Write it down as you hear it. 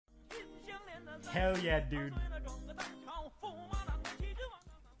Hell yeah, dude.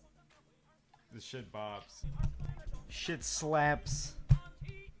 This shit bops. Shit slaps.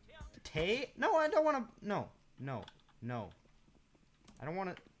 Tay? No, I don't want to. No, no, no. I don't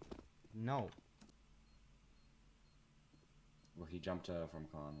want to. No. Well, he jumped from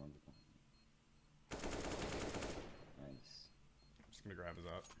con. Nice. I'm just gonna grab his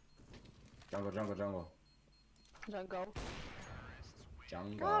up. Jungle, jungle, jungle. Jungle.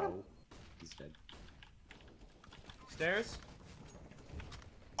 Jungle. He's dead. Stairs?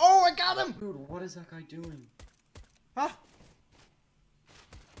 Oh, I got him! Dude, what is that guy doing? Huh?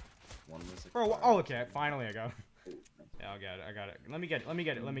 One was like, Bro, oh, okay. Finally, I got him. Yeah, I got it. I got it. Let me get it. Let me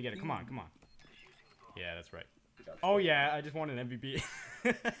get it. Let me get it. Come on, come on. Yeah, that's right. Oh yeah, I just won an MVP.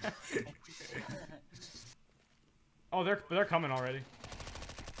 Oh, they're coming already.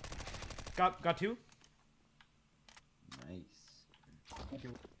 Got two. Nice.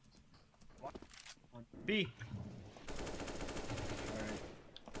 B.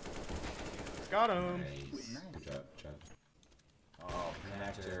 Got him. Nice. Good job, good job. Oh,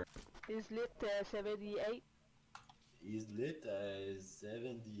 connector. Is lit 78. He's lit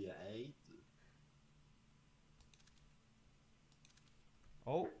 78.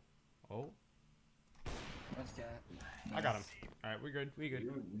 Oh. Oh. What's that? I got him. Alright, we good. We good.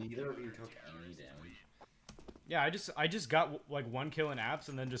 Neither of you took any damage. Yeah, I just got like one kill in apps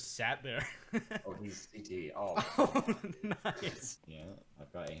and then just sat there. Oh, he's CT. Oh. Oh, nice. Yeah,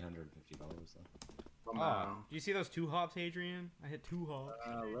 I've got $850 though. Oh, do you see those 2 hops, Adrian? I hit 2 hops.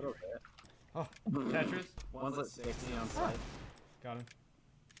 A little bit. Oh, Tetris. One's at 60 on site. Got him.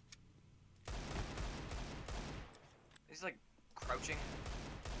 He's like crouching.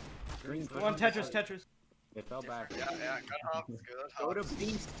 Green. One Tetris, Tetris. They fell back. Yeah, cut off. Good. Go to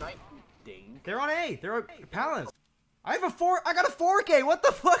B site, ding. They're on A. They're on Palace. I have a 4. I got a 4K. What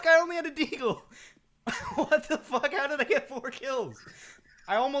the fuck? I only had a deagle. What the fuck? How did I get 4 kills?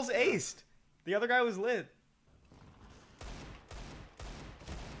 I almost aced. The other guy was lit.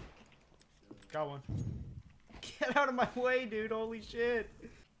 Got one. Get out of my way, dude. Holy shit.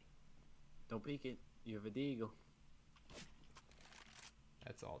 Don't peek it. You have a deagle.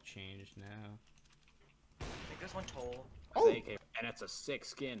 That's all changed now. I think there's one toll. Oh! And it's a 6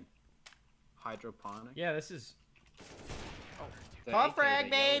 skin. Hydroponic. Yeah, this is... The Top AK, frag,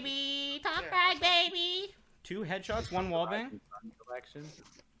 the yellow baby! Top frag, baby! 2 headshots, 1 wallbang. collection.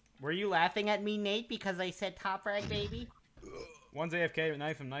 Were you laughing at me, Nate, because I said top frag, baby? One's AFK,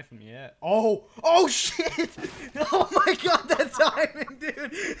 knife him, yeah. Oh! Oh, shit! Oh my god, that timing,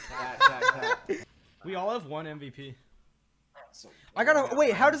 dude! We all have 1 MVP. I got a...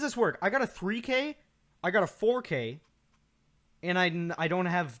 Wait, how does this work? I got a 3K, I got a 4K, and I don't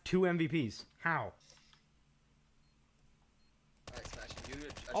have 2 MVPs. How? Alright, Smash.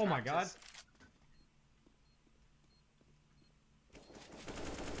 Oh my god.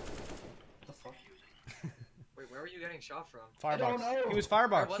 Wait, where were you getting shot from? Firebox. know. He was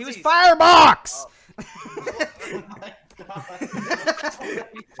Firebox. Where He was was he? Firebox! Oh my god.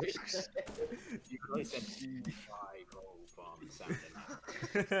 You really said T-5 bomb sounded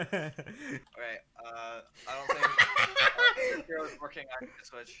Okay, I don't think it's working on the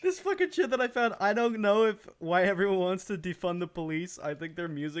Switch. This fucking shit that I found, I don't know if why everyone wants to defund the police. I think their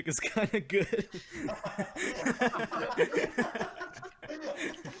music is kind of good.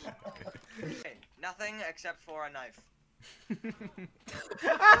 Okay, nothing except for a knife.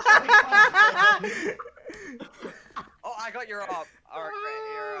 Oh, I got your op. Alright,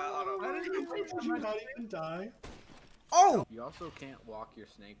 great. Your auto. How did you not even die? Oh! You also can't walk your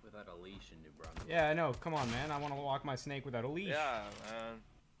snake without a leash in New Brunswick. Yeah, I know. Come on, man. I want to walk my snake without a leash. Yeah, man.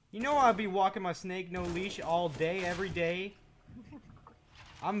 You know I'll be walking my snake no leash all day, every day.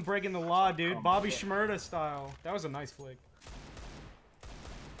 I'm breaking the law, dude. Bobby Shmurda style. That was a nice flick.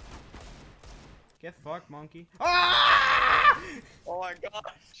 Get fucked, monkey. Ah! Oh my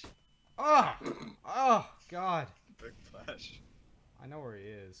gosh. Oh! Oh, God. Big flash. I know where he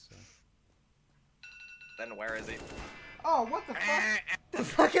is, so. Then where is he? Oh, what the fuck? The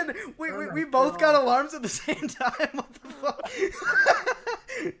fucking we both got alarms at the same time. What the fuck?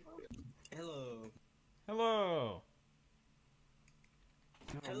 Hello. Hello.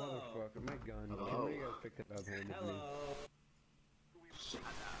 No, hello. Motherfucker, my gun. Hello. Can you guys pick it up here? Hello.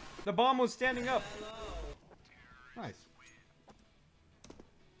 The bomb was standing up. Hello. Nice.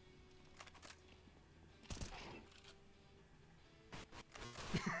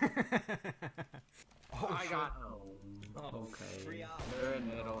 Oh, I got. Oh, Okay. free up. They're in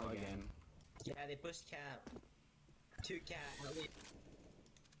middle again. Yeah, they pushed cap. 2 cap.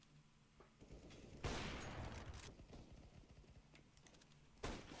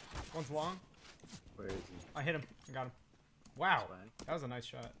 One's long. Where is he? I hit him. I got him. Wow. Swag. That was a nice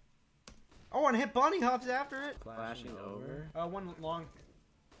shot. Oh, and hit bunny hops after it. Flashing over. One long.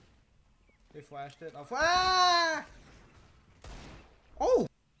 They flashed it. I'll flash. Oh.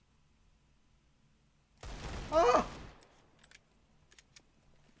 Oh.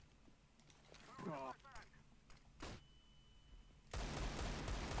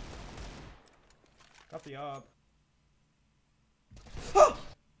 Got the up. Oh!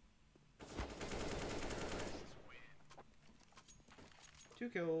 2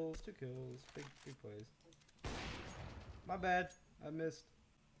 kills, 2 kills. Big plays. My bad. I missed.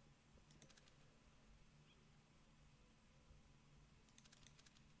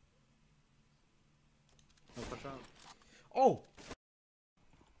 Oh!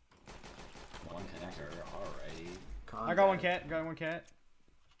 One connector, alrighty. I got one cat. Got one cat.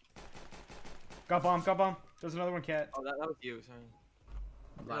 Got bomb. Got bomb. There's another one cat. Oh, that was you, sorry.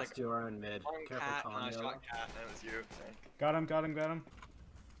 Last like, two are in mid. One Careful, cat, and I Tonyo. shot cat, and it was you, sorry. Got him. Got him. Got him.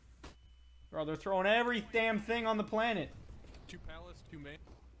 Bro, they're throwing every damn thing on the planet. 2 palace, 2 main.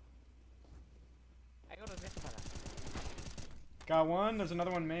 I got a missile. Got one. There's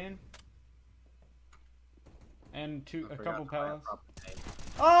another one main. And a couple palace.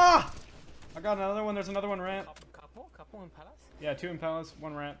 Ah! I got another one. There's another one ramp. Couple in palace. Yeah, 2 in palace,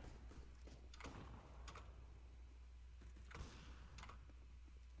 1 ramp.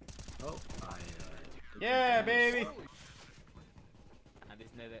 Oh, Yeah, baby. And this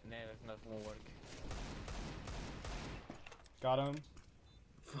never not gonna work. Got him.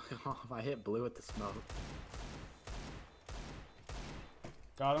 Fuck off, I hit blue with the smoke.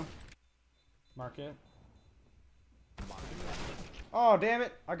 Got him. Mark it. Oh, damn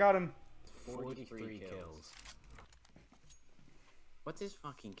it. I got him. 43 kills. What's his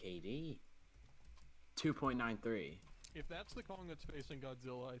fucking KD? 2.93. If that's the Kong that's facing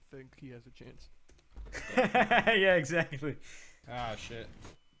Godzilla, I think he has a chance. Yeah, exactly. Ah, shit.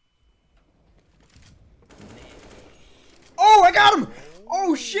 Oh, I got him!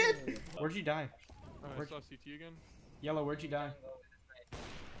 Oh, shit! Where'd you die? I saw CT again. Yellow, where'd you die?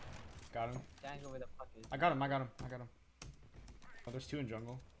 Got him. Dango with a fuck is. I got him. I got him. I got him. Oh, there's 2 in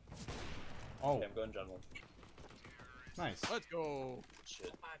jungle. Oh. Okay, I'm going jungle. Nice. Let's go.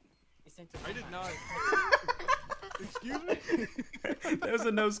 Shit. I did not. Excuse me? That was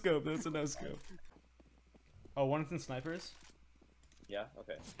a no scope. That was a no scope. Oh, one's in snipers. Yeah,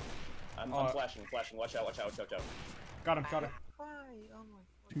 okay. I'm Oh, flashing. Watch out. Got him. Got him. Why? Oh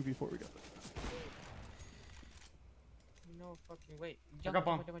my 2v4 we got. no fucking wait. I got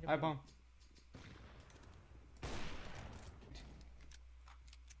bomb. I have bomb.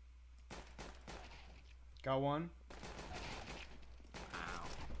 Got one.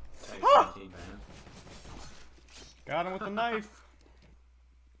 Ah! Got him with the knife.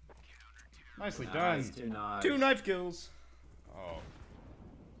 Nicely Nice, done. 2 knives. 2 knife kills. Oh.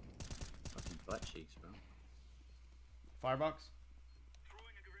 Fucking butt cheeks, bro. Firebox.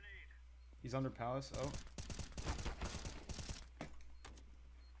 He's under palace. Oh.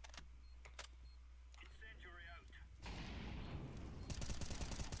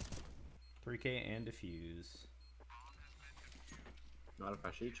 $3K and defuse. Not if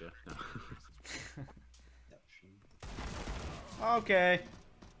I shoot you. No. Okay.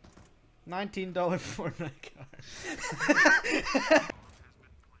 $19 Fortnite card.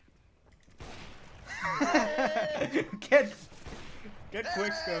 Get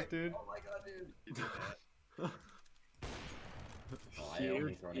quick scope, dude. Oh my god, dude. You did that. Oh, I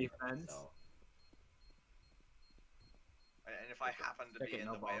only throw it at defense. myself. And if I happen to be Okay, in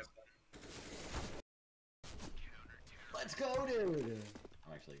no the way balls. of Let's go, dude.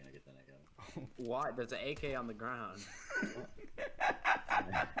 I'm actually gonna get that again. Why? There's an AK on the ground.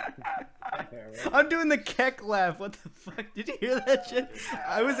 I'm doing the keck laugh. What the fuck? Did you hear that shit?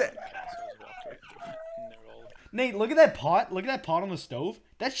 I was at... Nate, look at that pot. Look at that pot on the stove.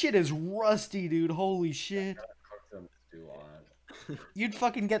 That shit is rusty, dude. Holy shit. Cook them too on. You'd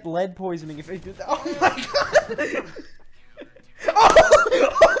fucking get lead poisoning if I did that. Oh my god.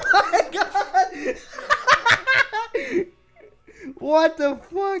 Oh my god. What the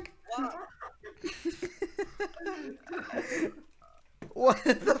fuck? What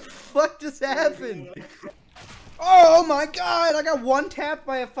the fuck just happened? Oh my god, I got one tapped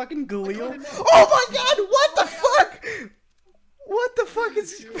by a fucking Galil. Oh my god, what the fuck? What the fuck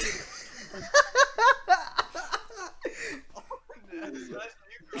is...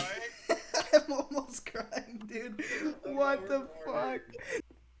 I'm almost crying, dude. What the fuck?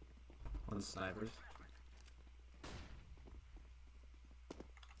 One snipers.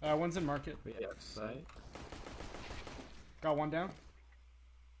 One's in market. We have sight. Got one down.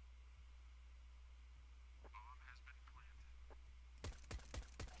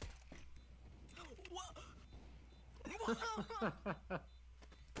 Where's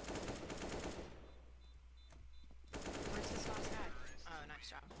this last guy? Oh, nice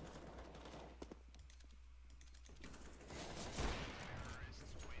job.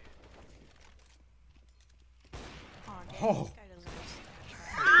 Oh. This guy doesn't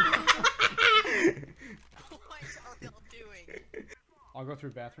What are y'all doing? I'll go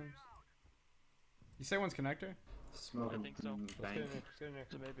through bathrooms. You say one's connector? Smoke. I think so. Bank. Let's get in there.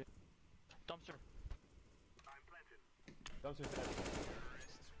 So maybe. Dumpster. Dumpster's dead.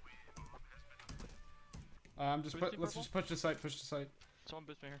 Let's just push the site. Push the site. Someone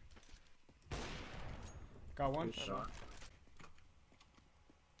boost me here. Got one. Good shot.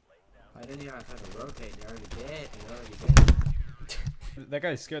 I didn't even have to rotate. You already did. You already did. That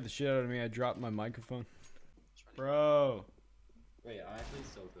guy scared the shit out of me. I dropped my microphone. Bro. Wait, I actually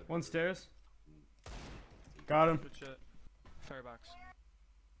so good. One stairs. Got him. Good shit. Firebox.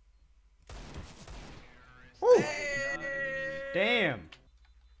 Woo! Damn.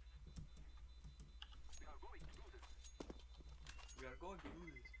 We are going to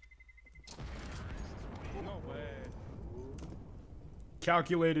lose. No way.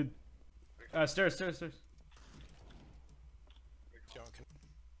 Calculated. Stairs.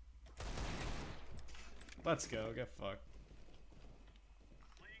 Let's go. Get fucked.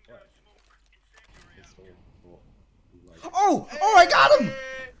 Pistol. Like, Oh! Oh, I got him!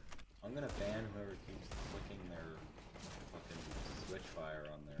 I'm gonna ban whoever keeps clicking their fucking switch fire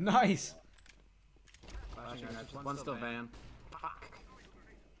on their. Nice. One still van. Fuck.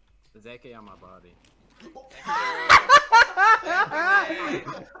 There's AK on my body.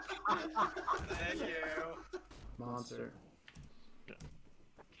 Thank you. Monster.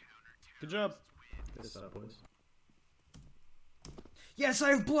 Good job. Good stuff, boys. Yes, I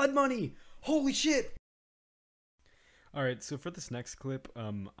have blood money! Holy shit! Alright, so for this next clip,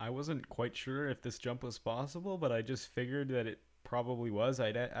 I wasn't quite sure if this jump was possible, but I just figured that it probably was.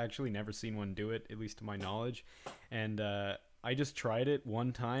 I'd actually never seen one do it, at least to my knowledge. And I just tried it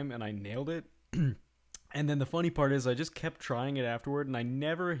one time and I nailed it. And then the funny part is I just kept trying it afterward and I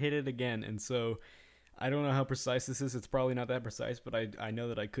never hit it again. And so I don't know how precise this is. It's probably not that precise, but I know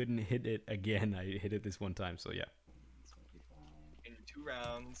that I couldn't hit it again. I hit it this one time, so yeah. In 2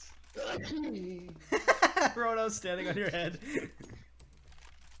 rounds. Rono's standing on your head.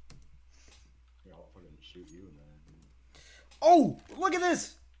 I'll fucking shoot you in that. Oh, look at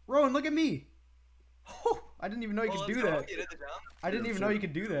this! Rowan, look at me! Oh, I didn't even know you could do that. I didn't even know you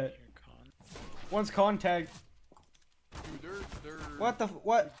could do that. One's contact. Dude, they're What the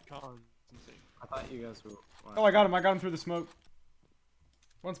what? cons. Insane. I thought you guys were. Oh, I got him. I got him through the smoke.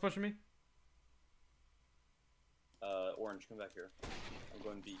 One's pushing me. Orange, come back here. I'm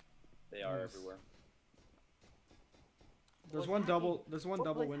going B. They are everywhere. There's one double. There's one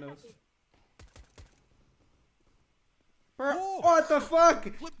double windows. What the fuck?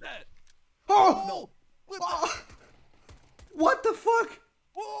 Flip that! Oh! No! Flip Oh! What the fuck?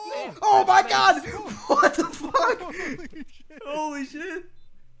 Whoa! Oh my god! What the fuck? Holy shit! Holy shit!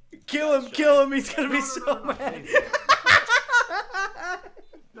 Kill him! Kill him! He's gonna be so mad.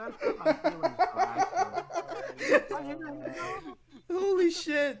 Holy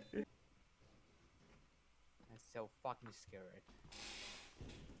shit! I'm so fucking scared.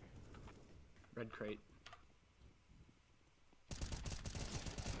 Red crate.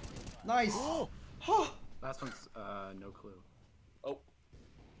 Nice. Last one's no clue. Oh.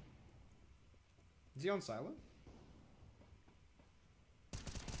 Is he on silent?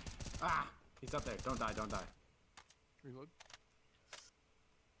 Ah! He's up there. Don't die. Don't die. Reload.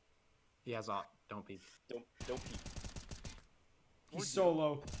 He has op. Don't peek. Don't peek. He's so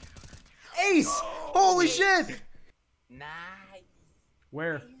low. Ace! Holy shit! Nice.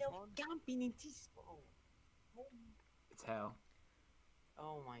 Where? I love camping in this phone. It's hell.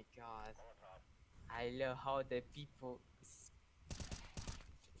 Oh my god. I love how the people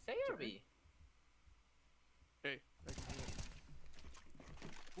say me. Hey. I can do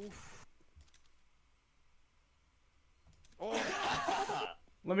it. Oof. Oh!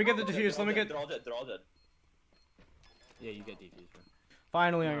 Let me get the defuse. Let me get. They're all dead. They're all dead. Yeah, you get defused.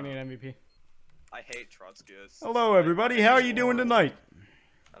 Finally, I'm gonna get MVP. I hate Trotskyists. Hello, everybody. How are you doing tonight?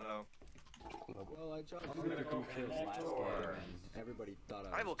 Hello. Well, I tried to get 2 kills last game, and everybody thought I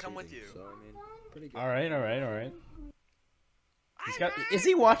was I will come with cheating, you. So, I mean, pretty good. All right. He's got. Is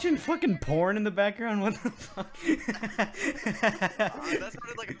he watching fucking porn in the background? What the fuck? That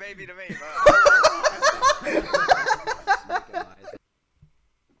sounded like a baby to me.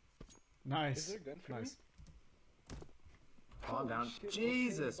 Nice. Is there a gun for Nice. Calm down. Shit,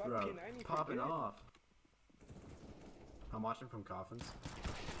 Jesus, okay, bro. fucking 90 Popping per off. I'm watching from coffins.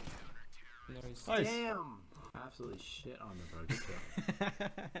 Nice. Damn. Absolutely shit on the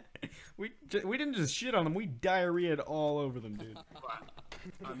burger. we didn't just shit on them. We diarrheaed all over them, dude.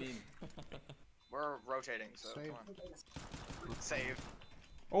 I mean, We're rotating, so come on. Save.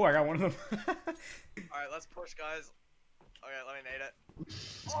 Oh, I got one of them. Alright, let's push, guys. Okay, let me nade it.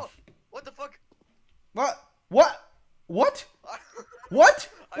 Oh! What the fuck? What? What? What? What?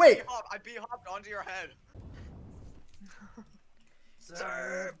 Wait. I B-hopped onto your head.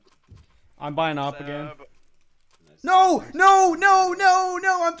 Serve. I'm buying up again. Sub. No! No! No! No!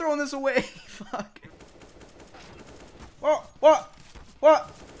 No! I'm throwing this away. Fuck. What?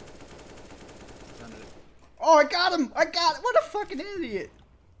 Oh, I got him! I got it! What a fucking idiot!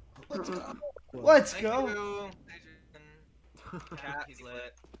 Let's go. Cat, he's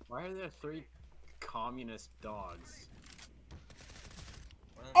lit. Why are there 3 communist dogs?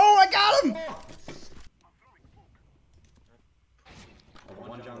 Oh, I got him!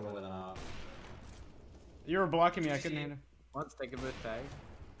 One jungle with an op. You were blocking me. I couldn't hit him. Let's take a bit tag.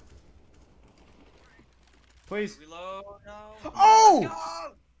 Please. Reload, no. Oh!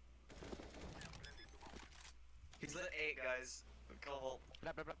 Go! He's lit 8, guys. Cool.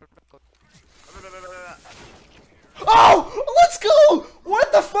 Oh! Let's go!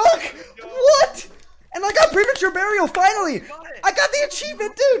 What the fuck? What? And I got premature burial, finally! I got the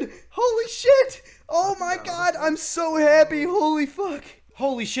achievement, dude! Holy shit! Oh my god, I'm so happy, holy fuck.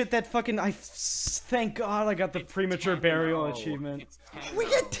 Holy shit, that fucking, thank god I got the premature burial achievement. We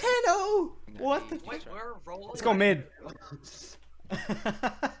get 10-0! What the Wait, we're rolling. Let's go mid.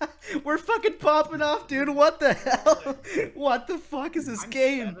 We're fucking popping off, dude. What the hell? What the fuck is this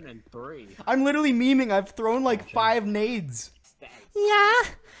game? 7-3. I'm literally memeing. I've thrown like 5 nades. Yeah.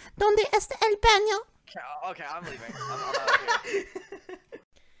 Donde esta baño? Okay, I'm leaving. I'm out of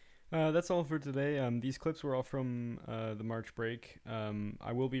here. That's all for today. These clips were all from the March break.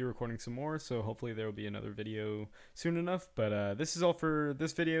 I will be recording some more, so hopefully there will be another video soon enough. But this is all for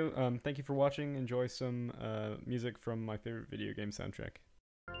this video. Thank you for watching. Enjoy some music from my favorite video game soundtrack.